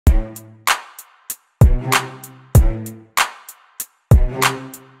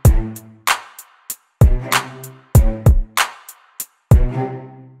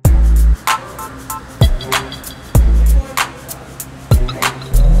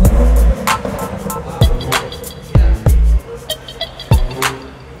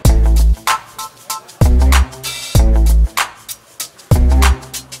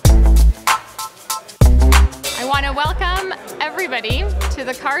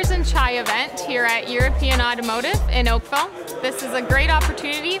Cars and Chai event here at European Automotive in Oakville. This is a great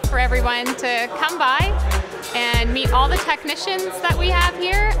opportunity for everyone to come by and meet all the technicians that we have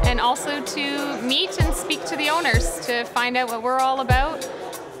here, and also to meet and speak to the owners to find out what we're all about.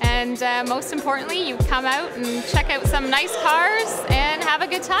 And most importantly, you come out and check out some nice cars and have a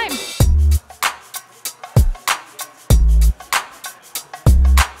good time.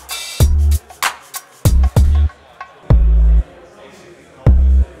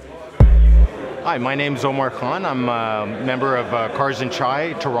 Hi, my name is Omar Khan. I'm a member of Cars and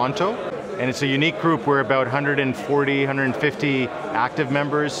Chai Toronto, and it's a unique group. We're about 140, 150 active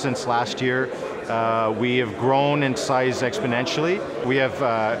members since last year. We have grown in size exponentially. We have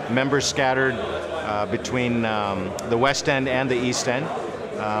members scattered between the West End and the East End.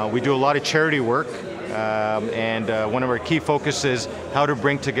 We do a lot of charity work, and one of our key focuses is how to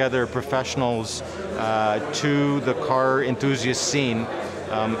bring together professionals to the car enthusiast scene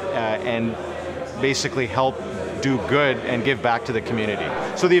and basically help do good and give back to the community.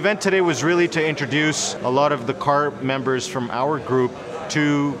 So the event today was really to introduce a lot of the car members from our group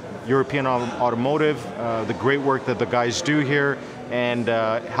to European Automotive, the great work that the guys do here, and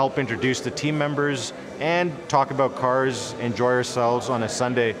help introduce the team members and talk about cars, enjoy ourselves on a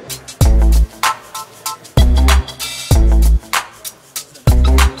Sunday.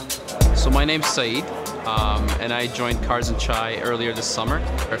 So my name's Saeed, and I joined Cars and Chai earlier this summer,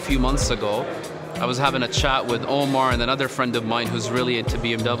 or a few months ago. I was having a chat with Omar and another friend of mine who's really into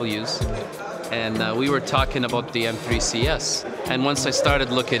BMWs, and we were talking about the M3 CS. And once I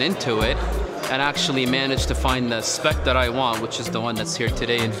started looking into it and actually managed to find the spec that I want, which is the one that's here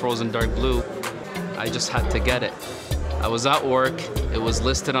today in frozen dark blue, I just had to get it. I was at work, it was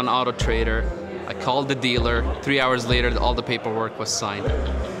listed on Auto Trader, I called the dealer, 3 hours later all the paperwork was signed.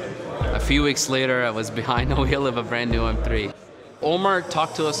 A few weeks later I was behind the wheel of a brand new M3. Omar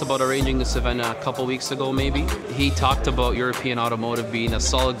talked to us about arranging this event a couple weeks ago maybe. He talked about European Automotive being a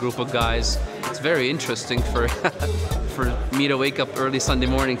solid group of guys. It's very interesting for for me to wake up early Sunday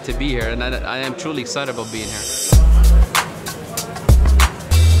morning to be here, and I am truly excited about being here.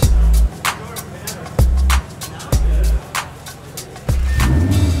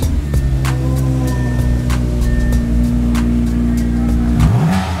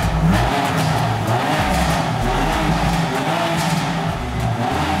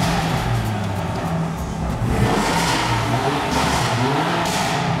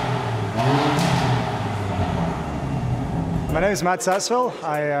 My name is Matt Sassville.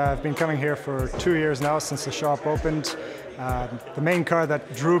 I've been coming here for 2 years now since the shop opened. The main car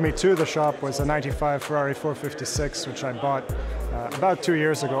that drew me to the shop was a '95 Ferrari 456, which I bought about 2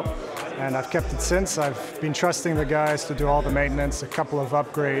 years ago, and I've kept it since. I've been trusting the guys to do all the maintenance, a couple of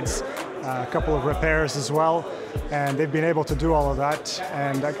upgrades, a couple of repairs as well, and they've been able to do all of that.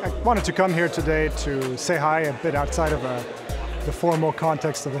 And I wanted to come here today to say hi a bit outside of the formal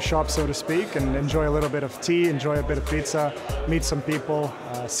context of the shop, so to speak, and enjoy a little bit of tea, enjoy a bit of pizza, meet some people,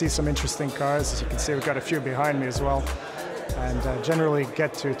 see some interesting cars. As you can see, we've got a few behind me as well, and generally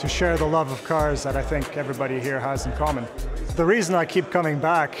get to share the love of cars that I think everybody here has in common. The reason I keep coming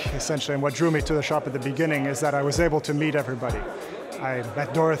back, essentially, and what drew me to the shop at the beginning, is that I was able to meet everybody. I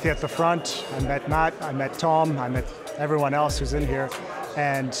met Dorothy at the front, I met Matt, I met Tom, I met everyone else who's in here.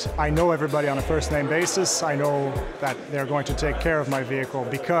 And I know everybody on a first-name basis. I know that they're going to take care of my vehicle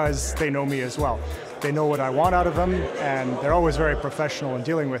because they know me as well. They know what I want out of them, and they're always very professional in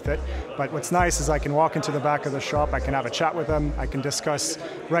dealing with it. But what's nice is I can walk into the back of the shop, I can have a chat with them, I can discuss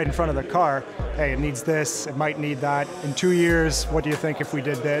right in front of the car, hey, it needs this, it might need that. In 2 years, what do you think if we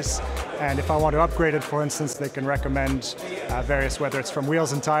did this? And if I want to upgrade it, for instance, they can recommend various, whether it's from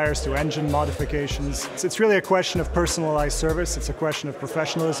wheels and tires to engine modifications. It's really a question of personalized service. It's a question of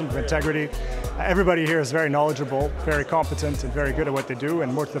professionalism, of integrity. Everybody here is very knowledgeable, very competent, and very good at what they do,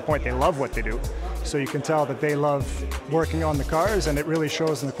 and more to the point, they love what they do. So you can tell that they love working on the cars, and it really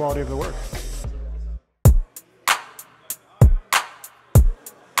shows in the quality of the work.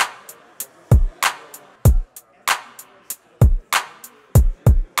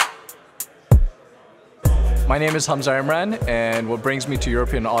 My name is Hamza Imran, and what brings me to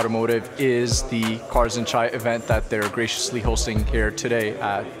European Automotive is the Cars and Chai event that they're graciously hosting here today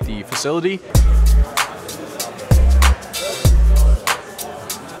at the facility.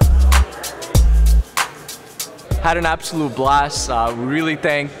 Had an absolute blast. We really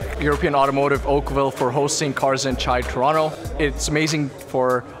thank European Automotive Oakville for hosting Cars and Chai Toronto. It's amazing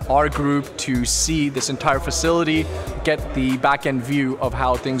for our group to see this entire facility, get the back-end view of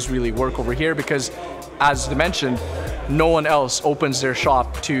how things really work over here, because as mentioned, no one else opens their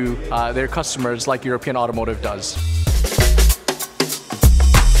shop to their customers like European Automotive does.